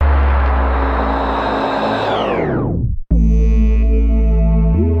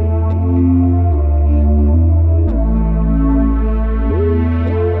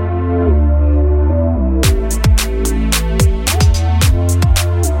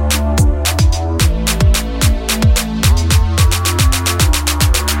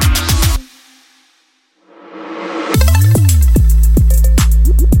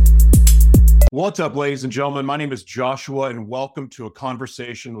What's up, ladies and gentlemen? My name is Joshua, and welcome to a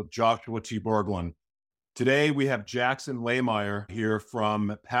conversation with Joshua T. Berglund. Today, we have Jackson Lahmeyer here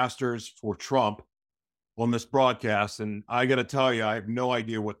from Pastors for Trump on this broadcast, and I got to tell you, I have no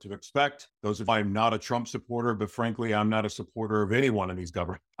idea what to expect. I'm not a Trump supporter, but frankly, I'm not a supporter of anyone in these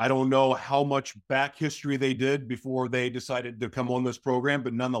governments. I don't know how much back history they did before they decided to come on this program,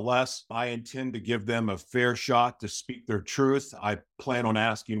 but nonetheless, I intend to give them a fair shot to speak their truth. I plan on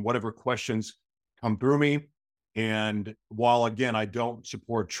asking whatever questions come through me. And while, again, I don't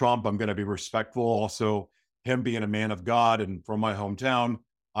support Trump, I'm going to be respectful. Also, him being a man of God and from my hometown,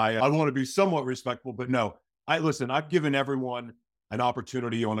 I want to be somewhat respectful, but no, I've given everyone an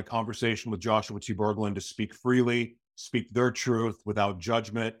opportunity on a conversation with Joshua T. Berglund to speak freely, speak their truth without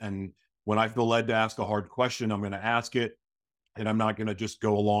judgment. And when I feel led to ask a hard question, I'm going to ask it. And I'm not going to just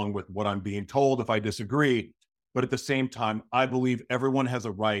go along with what I'm being told if I disagree. But at the same time, I believe everyone has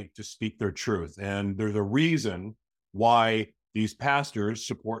a right to speak their truth. And there's a reason why these pastors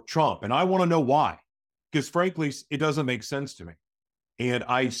support Trump. And I want to know why, because frankly, it doesn't make sense to me. And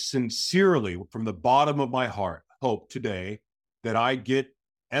I sincerely, from the bottom of my heart, hope today that I get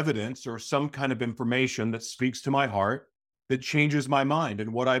evidence or some kind of information that speaks to my heart, that changes my mind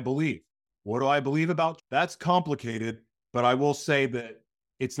and what I believe. What do I believe about? That's complicated, but I will say that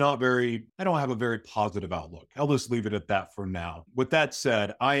I don't have a very positive outlook. I'll just leave it at that for now. With that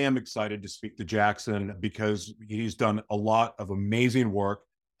said, I am excited to speak to Jackson because he's done a lot of amazing work,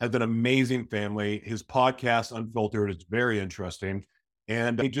 has an amazing family. His podcast, Unfiltered, is very interesting.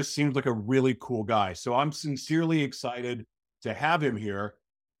 And he just seems like a really cool guy. So I'm sincerely excited to have him here,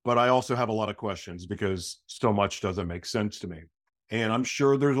 but I also have a lot of questions because so much doesn't make sense to me. And I'm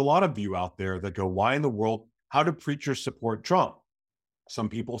sure there's a lot of you out there that go, why in the world, how do preachers support Trump? Some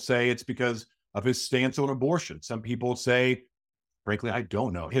people say it's because of his stance on abortion. Some people say, frankly, I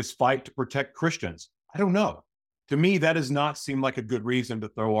don't know, his fight to protect Christians. I don't know. To me, that does not seem like a good reason to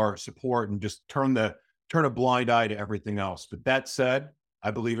throw our support and just turn a blind eye to everything else. But that said,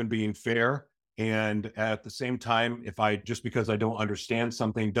 I believe in being fair. And at the same time, just because I don't understand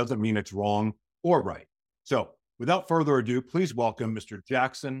something doesn't mean it's wrong or right. So without further ado, please welcome Mr.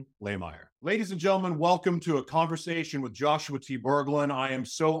 Jackson Lahmeyer. Ladies and gentlemen, welcome to a conversation with Joshua T. Berglund. I am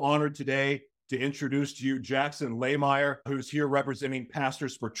so honored today to introduce to you Jackson Lahmeyer, who's here representing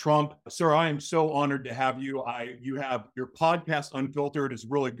Pastors for Trump. Sir, I am so honored to have you. You have your podcast, Unfiltered, is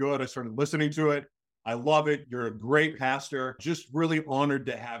really good. I started listening to it. I love it. You're a great pastor. Just really honored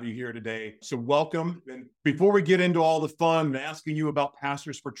to have you here today. So welcome. And before we get into all the fun and asking you about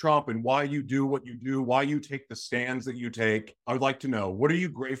Pastors for Trump and why you do what you do, why you take the stands that you take, I would like to know, what are you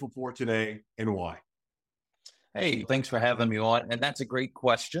grateful for today and why? Hey, thanks for having me on. And that's a great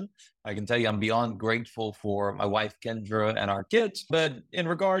question. I can tell you I'm beyond grateful for my wife, Kendra, and our kids. But in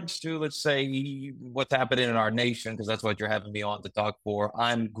regards to, let's say, what's happening in our nation, because that's what you're having me on to talk for,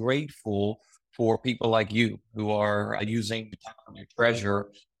 I'm grateful for people like you who are using your treasure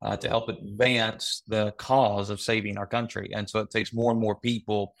to help advance the cause of saving our country. And so it takes more and more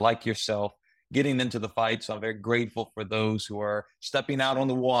people like yourself getting into the fight. So I'm very grateful for those who are stepping out on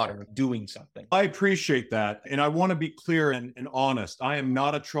the water, doing something. I appreciate that. And I want to be clear and honest. I am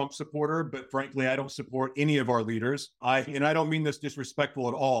not a Trump supporter, but frankly, I don't support any of our leaders. And I don't mean this disrespectful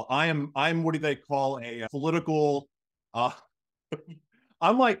at all. I'm what do they call a political,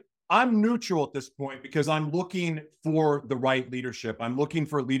 I'm neutral at this point because I'm looking for the right leadership. I'm looking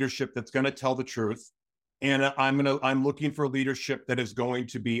for leadership that's going to tell the truth. And I'm looking for leadership that is going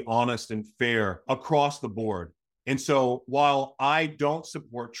to be honest and fair across the board. And so while I don't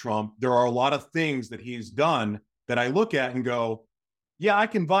support Trump, there are a lot of things that he's done that I look at and go, yeah, I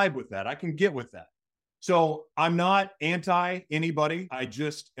can vibe with that. I can get with that. So I'm not anti anybody. I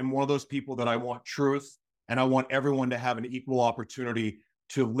just am one of those people that I want truth and I want everyone to have an equal opportunity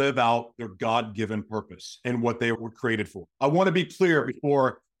to live out their God-given purpose and what they were created for. I want to be clear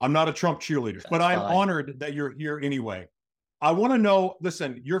before I'm not a Trump cheerleader, but I'm honored that you're here anyway. I want to know,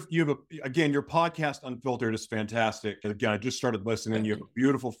 listen, your podcast Unfiltered is fantastic. Again, I just started listening. You have a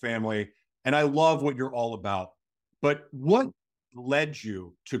beautiful family and I love what you're all about. But what led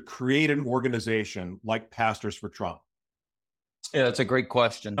you to create an organization like Pastors for Trump? Yeah, that's a great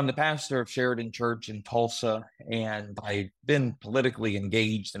question. I'm the pastor of Sheridan Church in Tulsa, and I've been politically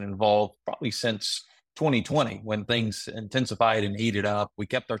engaged and involved probably since 2020 when things intensified and heated up. We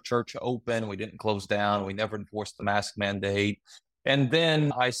kept our church open. We didn't close down. We never enforced the mask mandate. And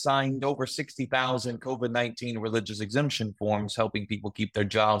then I signed over 60,000 COVID-19 religious exemption forms, helping people keep their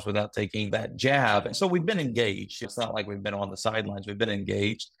jobs without taking that jab. And so we've been engaged. It's not like we've been on the sidelines. We've been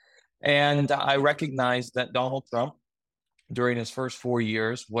engaged. And I recognize that Donald Trump during his first 4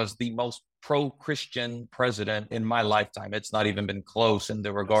 years was the most pro-Christian president in my lifetime. It's not even been close in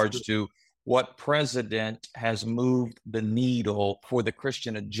the regards to what president has moved the needle for the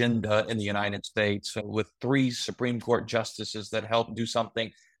Christian agenda in the United States, with three Supreme Court justices that helped do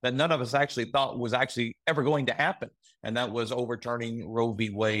something that none of us actually thought was actually ever going to happen. And that was overturning Roe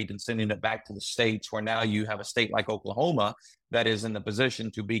v. Wade and sending it back to the states, where now you have a state like Oklahoma that is in the position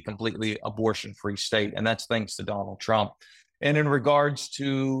to be completely abortion-free state. And that's thanks to Donald Trump. And in regards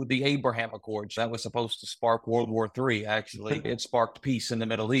to the Abraham Accords, that was supposed to spark World War III. Actually, it sparked peace in the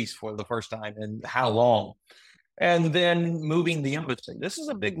Middle East for the first time in how long? And then moving the embassy. This is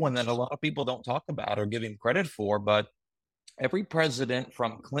a big one that a lot of people don't talk about or give him credit for, but every president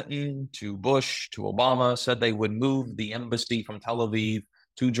from Clinton to Bush to Obama said they would move the embassy from Tel Aviv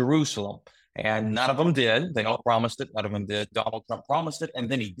to Jerusalem. And none of them did. They all promised it. None of them did. Donald Trump promised it, and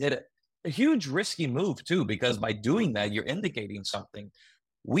then he did it. A huge risky move, too, because by doing that, you're indicating something.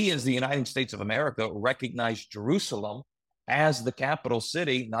 We, as the United States of America, recognize Jerusalem as the capital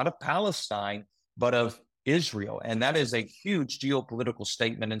city, not of Palestine, but of Israel. And that is a huge geopolitical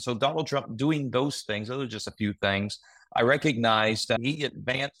statement. And so Donald Trump doing those things, those are just a few things, I recognize that he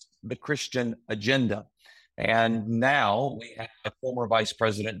advanced the Christian agenda. And now we have former Vice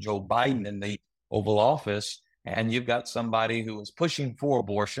President Joe Biden in the Oval Office. And you've got somebody who is pushing for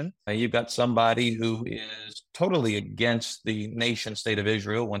abortion. You've got somebody who is totally against the nation state of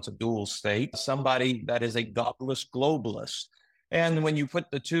Israel, wants a dual state, somebody that is a godless globalist. And when you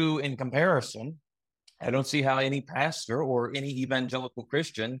put the two in comparison, I don't see how any pastor or any evangelical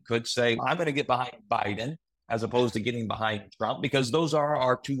Christian could say, I'm going to get behind Biden as opposed to getting behind Trump, because those are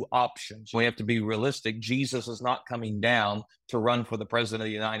our two options. We have to be realistic. Jesus is not coming down to run for the president of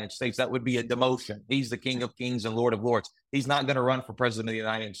the United States. That would be a demotion. He's the King of Kings and Lord of Lords. He's not going to run for president of the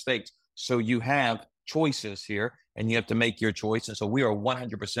United States. So you have choices here, and you have to make your choice. And so we are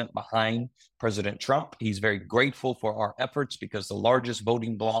 100% behind President Trump. He's very grateful for our efforts, because the largest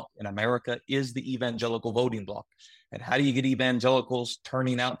voting bloc in America is the evangelical voting bloc. And how do you get evangelicals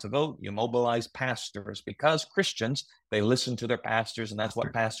turning out to vote? You mobilize pastors, because Christians, they listen to their pastors, and that's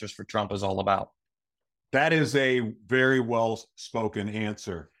what Pastors for Trump is all about. That is a very well-spoken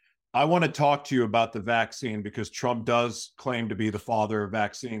answer. I want to talk to you about the vaccine, because Trump does claim to be the father of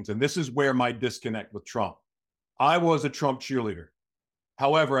vaccines. And this is where my disconnect with Trump. I was a Trump cheerleader.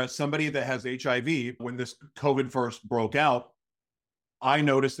 However, as somebody that has HIV, when this COVID first broke out, I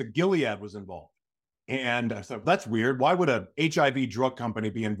noticed that Gilead was involved. And I said, that's weird. Why would a HIV drug company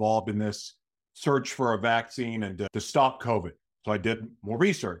be involved in this search for a vaccine and to stop COVID? So I did more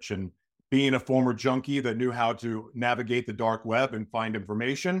research, and being a former junkie that knew how to navigate the dark web and find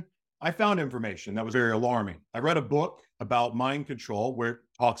information, I found information that was very alarming. I read a book about mind control where it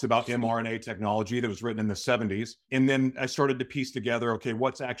talks about mRNA technology that was written in the 70s. And then I started to piece together, okay,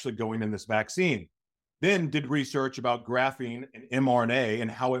 what's actually going in this vaccine? Then did research about graphene and mRNA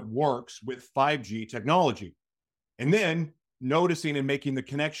and how it works with 5G technology. And then noticing and making the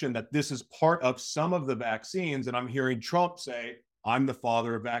connection that this is part of some of the vaccines. And I'm hearing Trump say, I'm the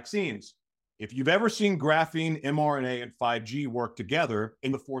father of vaccines. If you've ever seen graphene, mRNA, and 5G work together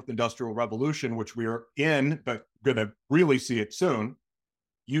in the fourth industrial revolution, which we are in, but going to really see it soon,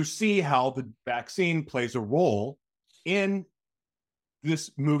 you see how the vaccine plays a role in this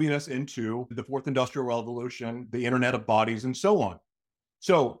moving us into the fourth industrial revolution, the internet of bodies, and so on.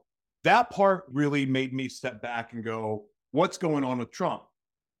 So that part really made me step back and go, what's going on with Trump?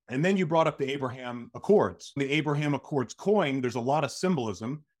 And then you brought up the Abraham Accords. The Abraham Accords coin, there's a lot of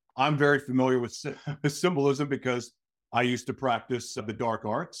symbolism. I'm very familiar with symbolism because I used to practice the dark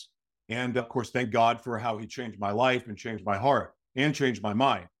arts. And of course, thank God for how he changed my life and changed my heart and changed my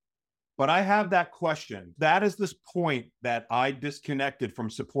mind. But I have that question. That is this point that I disconnected from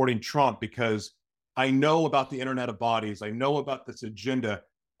supporting Trump, because I know about the internet of bodies. I know about this agenda.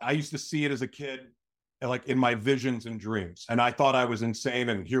 I used to see it as a kid, like in my visions and dreams. And I thought I was insane.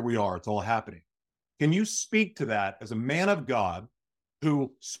 And here we are. It's all happening. Can you speak to that as a man of God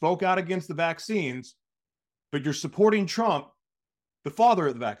who spoke out against the vaccines, but you're supporting Trump, the father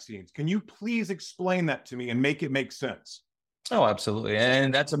of the vaccines? Can you please explain that to me and make it make sense? Oh, absolutely.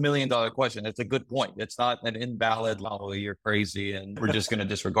 And that's $1 million question. It's a good point. It's not an invalid, oh, you're crazy, and we're just going to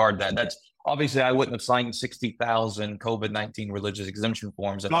disregard that. That's obviously, I wouldn't have signed 60,000 COVID-19 religious exemption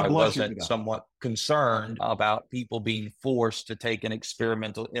forms if I wasn't somewhat concerned about people being forced to take an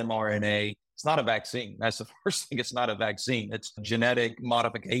experimental mRNA. It's not a vaccine. That's the first thing. It's not a vaccine. It's genetic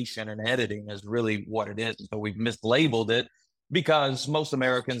modification and editing is really what it is. So we've mislabeled it because most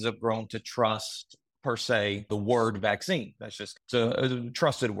Americans have grown to trust per se, the word vaccine. That's just a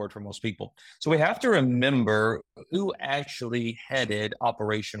trusted word for most people. So we have to remember who actually headed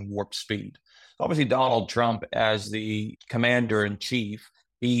Operation Warp Speed. Obviously, Donald Trump, as the commander in chief,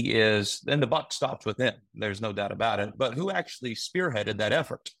 he is, and the buck stops with him. There's no doubt about it. But who actually spearheaded that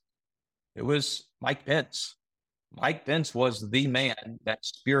effort? It was Mike Pence. Mike Pence was the man that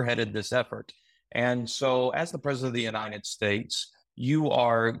spearheaded this effort. And so, as the president of the United States, you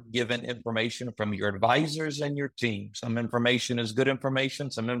are given information from your advisors and your team. Some information is good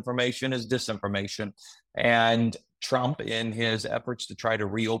information, some information is disinformation. And Trump, in his efforts to try to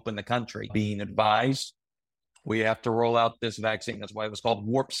reopen the country, being advised, we have to roll out this vaccine. That's why it was called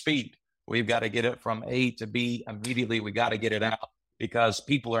Warp Speed. We've got to get it from A to B immediately. We got to get it out because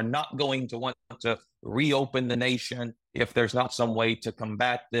people are not going to want to reopen the nation if there's not some way to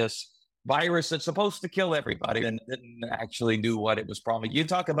combat this virus that's supposed to kill everybody and didn't actually do what it was promised. You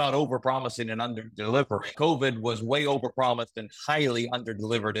talk about overpromising and underdelivering. COVID was way overpromised and highly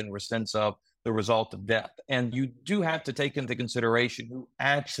underdelivered in the sense of the result of death. And you do have to take into consideration who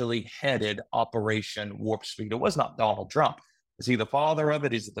actually headed Operation Warp Speed. It was not Donald Trump. Is he the father of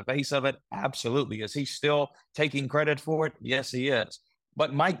it? Is he the face of it? Absolutely. Is he still taking credit for it? Yes, he is.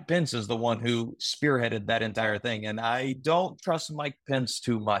 But Mike Pence is the one who spearheaded that entire thing. And I don't trust Mike Pence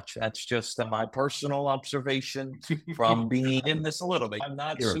too much. That's just my personal observation from being in this a little bit. I'm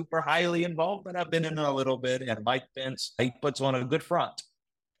not super highly involved, but I've been in it a little bit. And Mike Pence, he puts on a good front.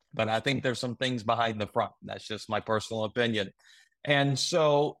 But I think there's some things behind the front. That's just my personal opinion. And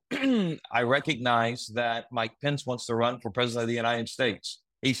so I recognize that Mike Pence wants to run for president of the United States.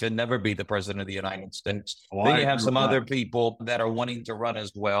 He should never be the president of the United States. Then you have some other people that are wanting to run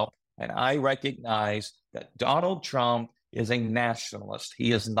as well. And I recognize that Donald Trump is a nationalist.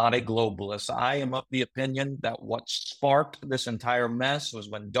 He is not a globalist. I am of the opinion that what sparked this entire mess was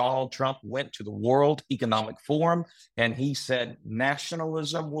when Donald Trump went to the World Economic Forum and he said,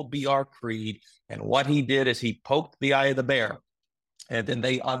 nationalism will be our creed. And what he did is he poked the eye of the bear. And then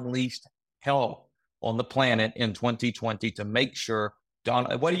they unleashed hell on the planet in 2020 to make sure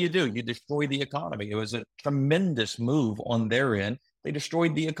what do? You destroy the economy. It was a tremendous move on their end. They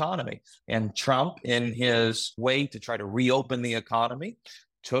destroyed the economy. And Trump, in his way to try to reopen the economy,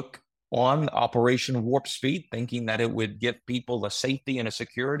 took on Operation Warp Speed, thinking that it would give people a safety and a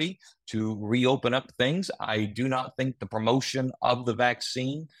security to reopen up things. I do not think the promotion of the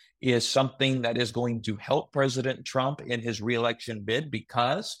vaccine is something that is going to help President Trump in his reelection bid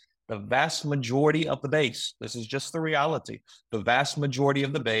because the vast majority of the base, this is just the reality, the vast majority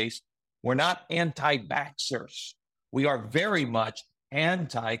of the base, we're not anti-vaxxers. We are very much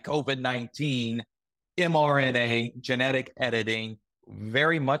anti-COVID-19, mRNA, genetic editing,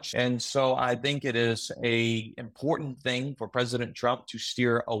 very much. And so I think it is an important thing for President Trump to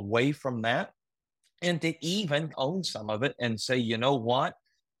steer away from that and to even own some of it and say, you know what,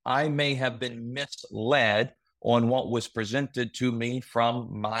 I may have been misled on what was presented to me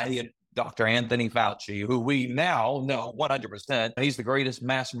from my Dr. Anthony Fauci, who we now know 100%, he's the greatest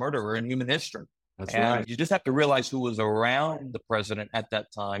mass murderer in human history. That's and right. You just have to realize who was around the president at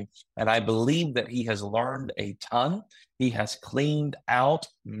that time. And I believe that he has learned a ton. He has cleaned out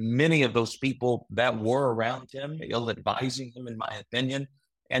many of those people that were around him, ill-advising him, in my opinion.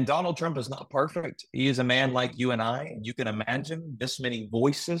 And Donald Trump is not perfect. He is a man like you and I. And you can imagine this many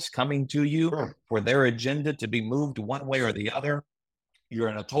voices coming to you for their agenda to be moved one way or the other. You're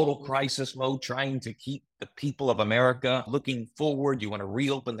in a total crisis mode, trying to keep the people of America looking forward. You want to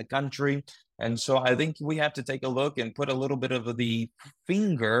reopen the country. And so I think we have to take a look and put a little bit of the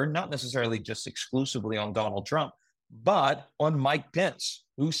finger, not necessarily just exclusively on Donald Trump, but on Mike Pence,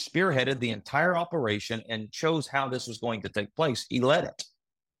 who spearheaded the entire operation and chose how this was going to take place. He led it.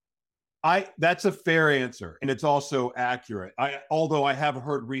 That's a fair answer, and it's also accurate. Although I have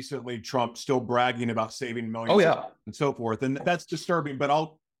heard recently Trump still bragging about saving millions, and so forth, and that's disturbing. But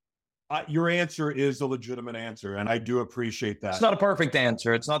your answer is a legitimate answer, and I do appreciate that. It's not a perfect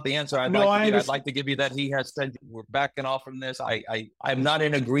answer. It's not the answer I'd like to give you. That he has said we're backing off from this. I'm not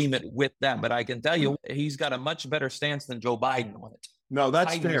in agreement with that, but I can tell you he's got a much better stance than Joe Biden on it. No,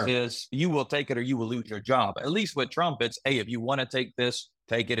 that's fair. Is you will take it or you will lose your job. At least with Trump, it's, hey, if you want to take this,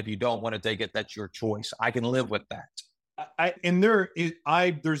 take it. If you don't want to take it, that's your choice. I can live with that.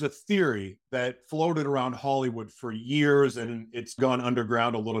 There's a theory that floated around Hollywood for years, and it's gone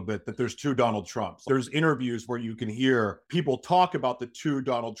underground a little bit, that there's two Donald Trumps. There's interviews where you can hear people talk about the two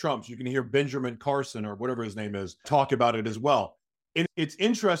Donald Trumps. You can hear Benjamin Carson, or whatever his name is, talk about it as well. And it's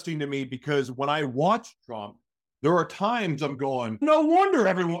interesting to me because when I watch Trump, there are times I'm going, no wonder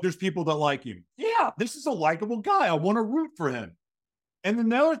there's people that like him. Yeah, this is a likable guy. I want to root for him. And then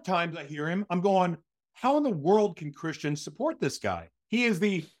the other times I hear him, I'm going, how in the world can Christians support this guy? He is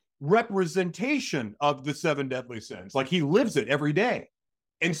the representation of the seven deadly sins. Like he lives it every day.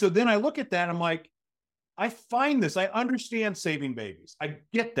 And so then I look at that, I'm like, I find this, I understand saving babies. I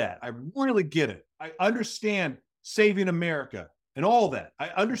get that. I really get it. I understand saving America and all that. I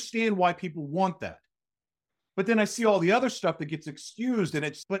understand why people want that. But then I see all the other stuff that gets excused. And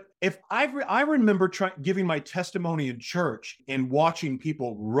it's, but if I remember giving my testimony in church and watching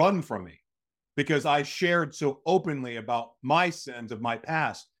people run from me because I shared so openly about my sins of my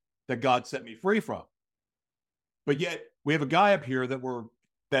past that God set me free from. But yet we have a guy up here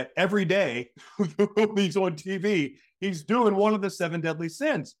that every day he's on TV, he's doing one of the seven deadly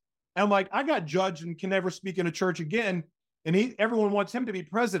sins. And I'm like, I got judged and can never speak in a church again. And everyone wants him to be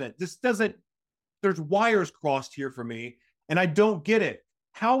president. There's wires crossed here for me, and I don't get it.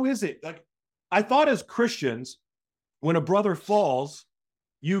 How is it? Like, I thought as Christians, when a brother falls,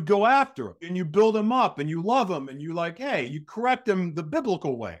 you go after him and you build him up and you love him and you like, hey, you correct him the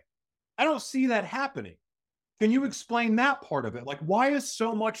biblical way. I don't see that happening. Can you explain that part of it? Like, why is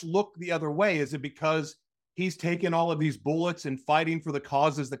so much look the other way? Is it because he's taken all of these bullets and fighting for the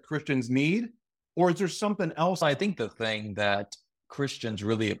causes that Christians need? Or is there something else? I think the thing that Christians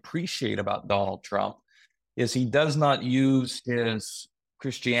really appreciate about Donald Trump is he does not use his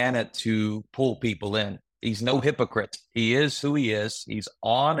Christianity to pull people in. He's no hypocrite. He is who he is. He's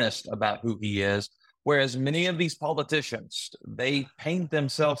honest about who he is. Whereas many of these politicians, they paint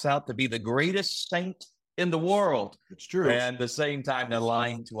themselves out to be the greatest saint in the world. It's true. And at the same time, they're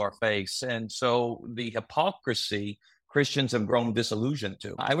lying to our face. And so the hypocrisy Christians have grown disillusioned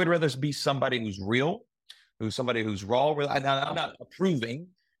to. I would rather be somebody who's real, who's somebody who's raw. I'm not approving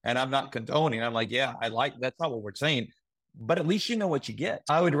and I'm not condoning. I'm like, yeah, I like, that's not what we're saying. But at least you know what you get.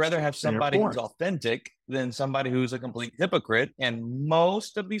 I would rather have somebody who's authentic than somebody who's a complete hypocrite. And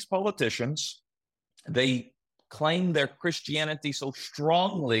most of these politicians, they claim their Christianity so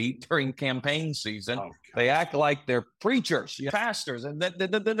strongly during campaign season. They act like they're preachers, pastors, and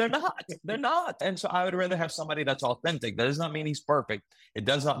they're not. They're not. And so I would rather have somebody that's authentic. That does not mean he's perfect. It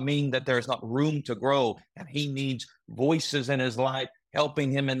does not mean that there's not room to grow and he needs voices in his life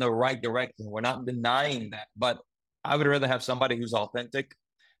helping him in the right direction. We're not denying that. But I would rather have somebody who's authentic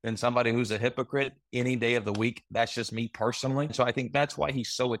than somebody who's a hypocrite any day of the week. That's just me personally. So I think that's why he's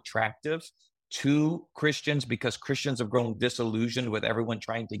so attractive to Christians, because Christians have grown disillusioned with everyone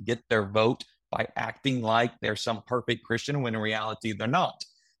trying to get their vote by acting like they're some perfect Christian when in reality they're not.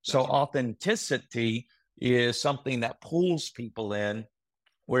 So authenticity is something that pulls people in,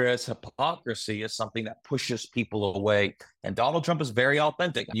 whereas hypocrisy is something that pushes people away. And Donald Trump is very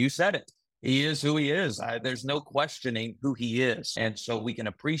authentic. You said it. He is who he is. There's no questioning who he is. And so we can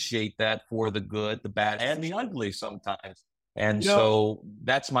appreciate that for the good, the bad, and the ugly sometimes. And so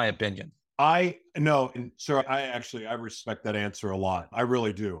that's my opinion. I know, and sir, I respect that answer a lot. I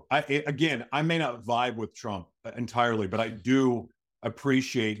really do. I may not vibe with Trump entirely, but I do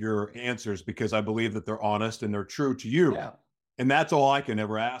appreciate your answers because I believe that they're honest and they're true to you. Yeah. And that's all I can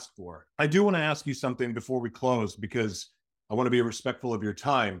ever ask for. I do want to ask you something before we close because I want to be respectful of your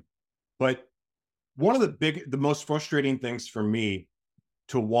time. But one of the most frustrating things for me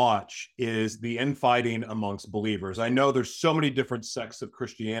to watch is the infighting amongst believers. I know there's so many different sects of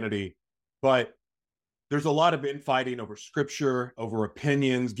Christianity, but there's a lot of infighting over scripture, over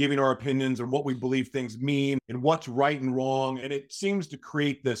opinions, giving our opinions on what we believe things mean and what's right and wrong. And it seems to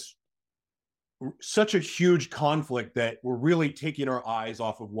create such a huge conflict that we're really taking our eyes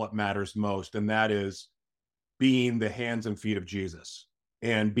off of what matters most. And that is being the hands and feet of Jesus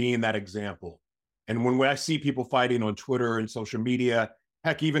and being that example. And when I see people fighting on Twitter and social media,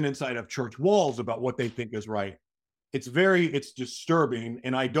 heck, even inside of church walls about what they think is right, it's disturbing.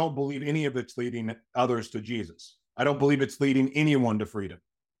 And I don't believe any of it's leading others to Jesus. I don't believe it's leading anyone to freedom.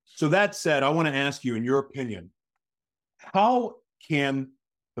 So that said, I want to ask you, in your opinion, how can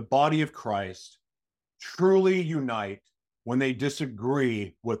the body of Christ truly unite when they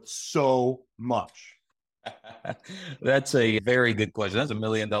disagree with so much? That's a very good question. That's $1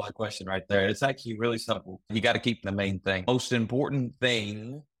 million question right there. It's actually really simple. You got to keep the main thing. Most important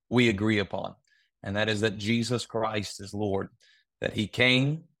thing we agree upon, and that is that Jesus Christ is Lord, that he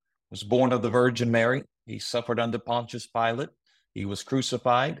came, was born of the Virgin Mary. He suffered under Pontius Pilate. He was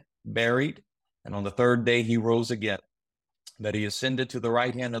crucified, buried, and on the third day he rose again, that he ascended to the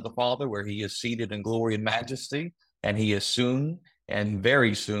right hand of the Father, where he is seated in glory and majesty, and he is soon and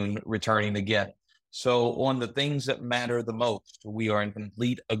very soon returning again. So on the things that matter the most, we are in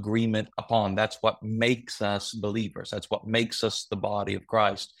complete agreement upon. That's what makes us believers. That's what makes us the body of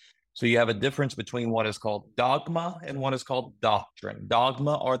Christ. So you have a difference between what is called dogma and what is called doctrine.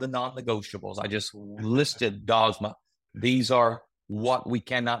 Dogma are the non-negotiables. I just listed dogma. These are what we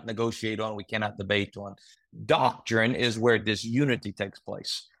cannot negotiate on, we cannot debate on. Doctrine is where this unity takes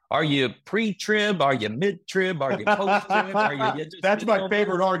place. Are you pre-trib? Are you mid-trib? Are you post-trib? That's my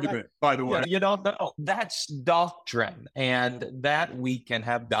favorite argument, by the way. You don't know. That's doctrine, and that we can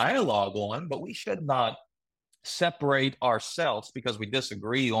have dialogue on, but we should not separate ourselves because we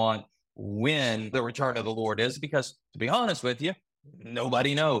disagree on when the return of the Lord is, because to be honest with you,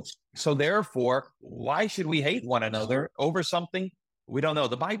 nobody knows. So therefore, why should we hate one another over something we don't know?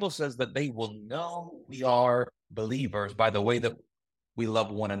 The Bible says that they will know we are believers by the way that we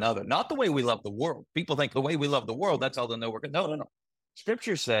love one another, not the way we love the world. People think the way we love the world, that's how they'll know we're good. No, no, no.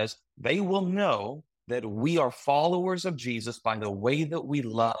 Scripture says they will know that we are followers of Jesus by the way that we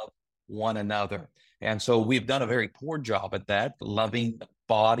love one another. And so we've done a very poor job at that, loving the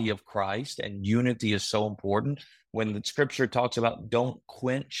body of Christ, and unity is so important. When the scripture talks about don't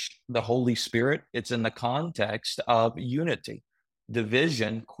quench the Holy Spirit, it's in the context of unity.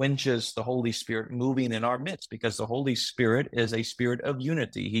 Division quenches the Holy Spirit moving in our midst because the Holy Spirit is a spirit of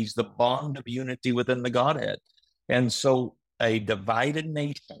unity. He's the bond of unity within the Godhead. And so a divided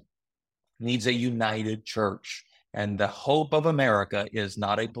nation needs a united church. And the hope of America is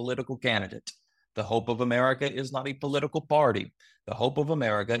not a political candidate. The hope of America is not a political party. The hope of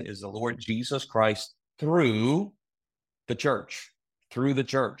America is the Lord Jesus Christ through the church, through the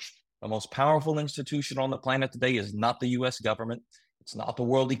church. The most powerful institution on the planet today is not the U.S. government. It's not the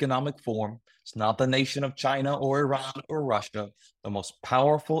World Economic Forum. It's not the nation of China or Iran or Russia. The most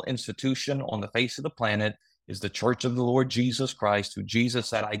powerful institution on the face of the planet is the church of the Lord Jesus Christ, who Jesus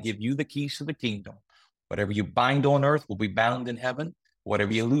said, I give you the keys to the kingdom. Whatever you bind on earth will be bound in heaven.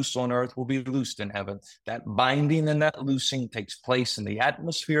 Whatever you loose on earth will be loosed in heaven. That binding and that loosing takes place in the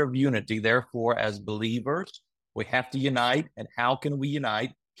atmosphere of unity. Therefore, as believers, we have to unite. And how can we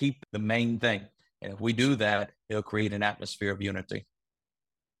unite? Keep the main thing. And if we do that, it'll create an atmosphere of unity.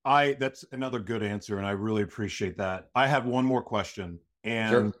 That's another good answer, and I really appreciate that. I have one more question,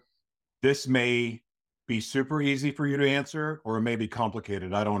 and Sure. This may be super easy for you to answer, or it may be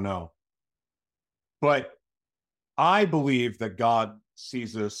complicated. I don't know. But I believe that God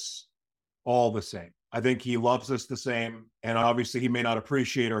sees us all the same. I think he loves us the same. And obviously, he may not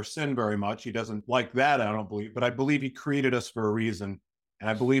appreciate our sin very much. He doesn't like that, I don't believe. But I believe he created us for a reason. And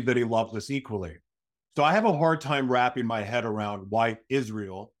I believe that he loves us equally. So I have a hard time wrapping my head around why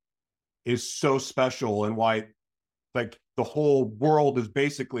Israel is so special and why, like, the whole world is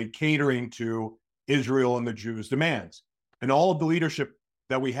basically catering to Israel and the Jews' demands. And all of the leadership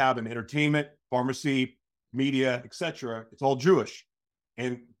that we have in entertainment, pharmacy, media, etc., it's all Jewish.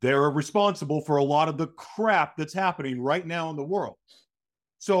 And they're responsible for a lot of the crap that's happening right now in the world.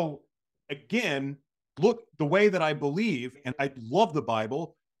 So again, look, the way that I believe, and I love the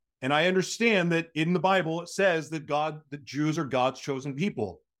Bible, and I understand that in the Bible, it says that the Jews are God's chosen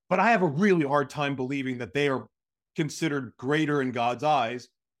people. But I have a really hard time believing that they are considered greater in God's eyes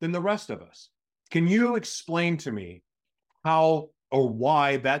than the rest of us. Can you explain to me how or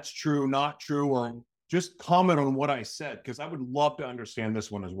why that's true, not true, or just comment on what I said? Because I would love to understand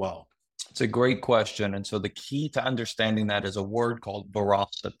this one as well. It's a great question. And so the key to understanding that is a word called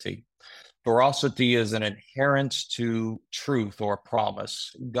veracity. Veracity is an adherence to truth or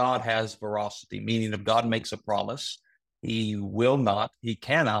promise. God has veracity, meaning if God makes a promise, he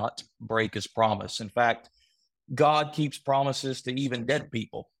cannot break his promise. In fact, God keeps promises to even dead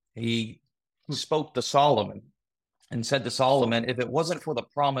people. He spoke to Solomon and said to Solomon, if it wasn't for the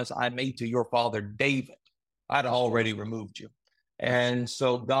promise I made to your father David, I'd already removed you. And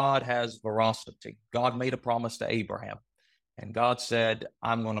so God has veracity. God made a promise to Abraham. And God said,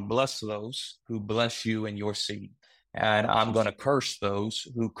 I'm going to bless those who bless you and your seed. And I'm going to curse those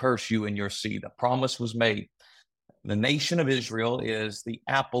who curse you and your seed. A promise was made. The nation of Israel is the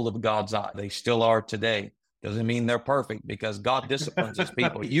apple of God's eye. They still are today. Doesn't mean they're perfect because God disciplines his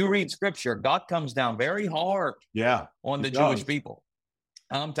people. You read scripture, God comes down very hard on the Jewish people.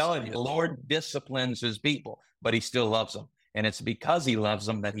 I'm telling you, the Lord disciplines his people, but he still loves them. And it's because he loves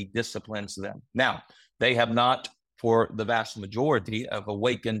them that he disciplines them. Now, they have not, for the vast majority, have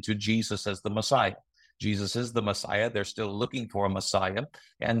awakened to Jesus as the Messiah. Jesus is the Messiah. They're still looking for a Messiah.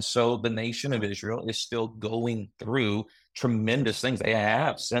 And so the nation of Israel is still going through tremendous things. They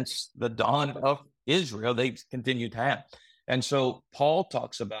have since the dawn of Israel, they've continued to have. And so Paul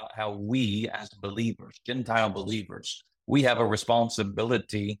talks about how we as believers, Gentile believers, we have a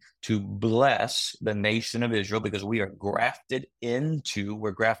responsibility to bless the nation of Israel because we're grafted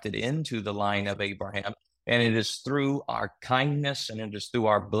into the line of Abraham. And it is through our kindness and it is through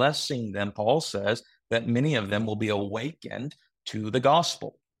our blessing them, Paul says, that many of them will be awakened to the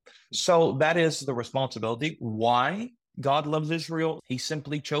gospel. So that is the responsibility. Why God loves Israel? He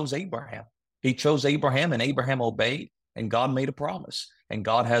simply chose Abraham. He chose Abraham and Abraham obeyed and God made a promise and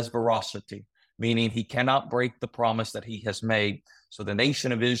God has veracity, meaning he cannot break the promise that he has made. So the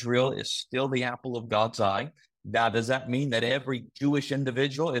nation of Israel is still the apple of God's eye. Now, does that mean that every Jewish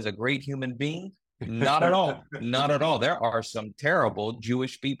individual is a great human being? Not at all. Not at all. There are some terrible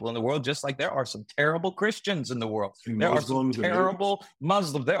Jewish people in the world, just like there are some terrible Christians in the world. There are some terrible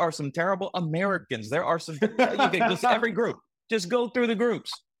Muslims. There are some terrible Americans. There are some, you can just every group. Just go through the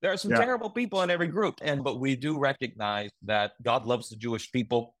groups. There are some terrible people in every group. But we do recognize that God loves the Jewish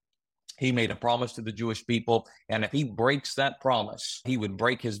people. He made a promise to the Jewish people. And if he breaks that promise, he would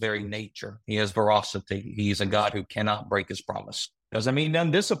break his very nature. He has veracity. He's a God who cannot break his promise. Doesn't mean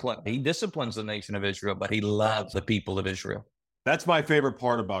undisciplined. He disciplines the nation of Israel, but he loves the people of Israel. That's my favorite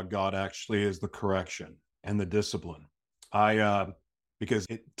part about God, actually, is the correction and the discipline. Because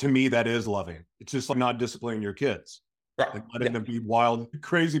to me, that is loving. It's just like not disciplining your kids, like letting them be wild,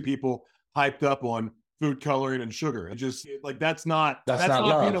 crazy people hyped up on food coloring and sugar. It just like that's not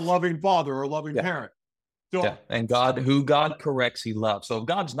being a loving father or a loving parent. So, and who God corrects, he loves. So if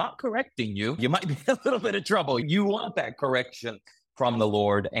God's not correcting you, you might be in a little bit of trouble. You want that correction from the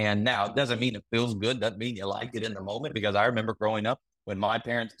Lord. And now it doesn't mean it feels good. Doesn't mean you like it in the moment, because I remember growing up when my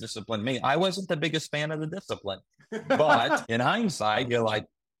parents disciplined me. I wasn't the biggest fan of the discipline, but in hindsight, you're like,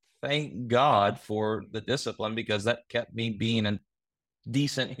 thank God for the discipline, because that kept me being a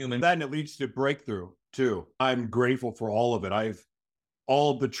decent human. That, and it leads to breakthrough too. I'm grateful for all of it.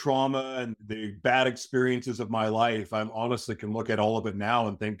 All the trauma and the bad experiences of my life, I honestly can look at all of it now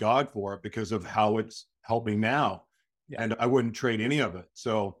and thank God for it because of how it's helped me now. And I wouldn't trade any of it.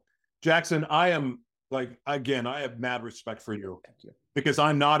 So Jackson, I have mad respect for you. Thank you. Because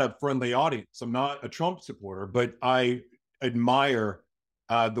I'm not a friendly audience. I'm not a Trump supporter, but I admire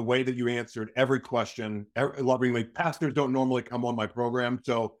the way that you answered every question lovingly. Pastors don't normally come on my program.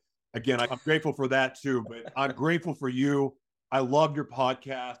 So again, I'm grateful for that too, but I'm grateful for you. I love your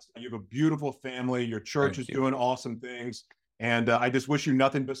podcast. You have a beautiful family. Your church is doing awesome things. And I just wish you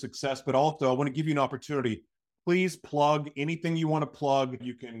nothing but success. But also, I want to give you an opportunity. Please plug anything you want to plug.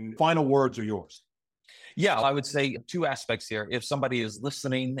 You can, final words are yours. Yeah, I would say two aspects here. If somebody is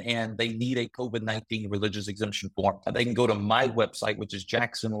listening and they need a COVID-19 religious exemption form, they can go to my website, which is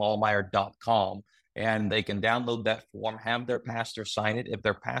jacksonlahmeyer.com. And they can download that form, have their pastor sign it. If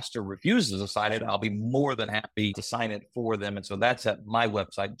their pastor refuses to sign it, I'll be more than happy to sign it for them. And so that's at my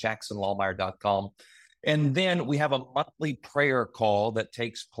website, jacksonlahmeyer.com. And then we have a monthly prayer call that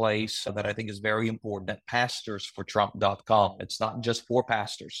takes place that I think is very important at pastorsfortrump.com. It's not just for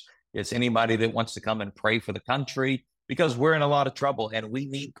pastors. It's anybody that wants to come and pray for the country, because we're in a lot of trouble and we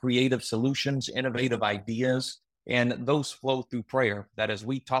need creative solutions, innovative ideas. And those flow through prayer, that as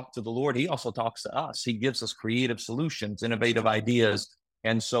we talk to the Lord, he also talks to us. He gives us creative solutions, innovative ideas.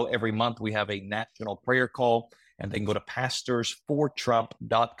 And so every month we have a national prayer call, and they can go to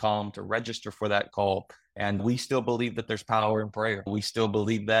pastorsfortrump.com to register for that call. And we still believe that there's power in prayer. We still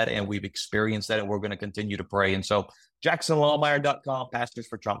believe that, and we've experienced that, and we're going to continue to pray. And so jacksonlahmeyer.com,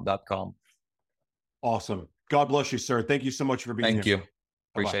 pastorsfortrump.com. Awesome. God bless you, sir. Thank you so much for being here. Thank you.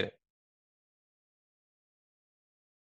 Appreciate it.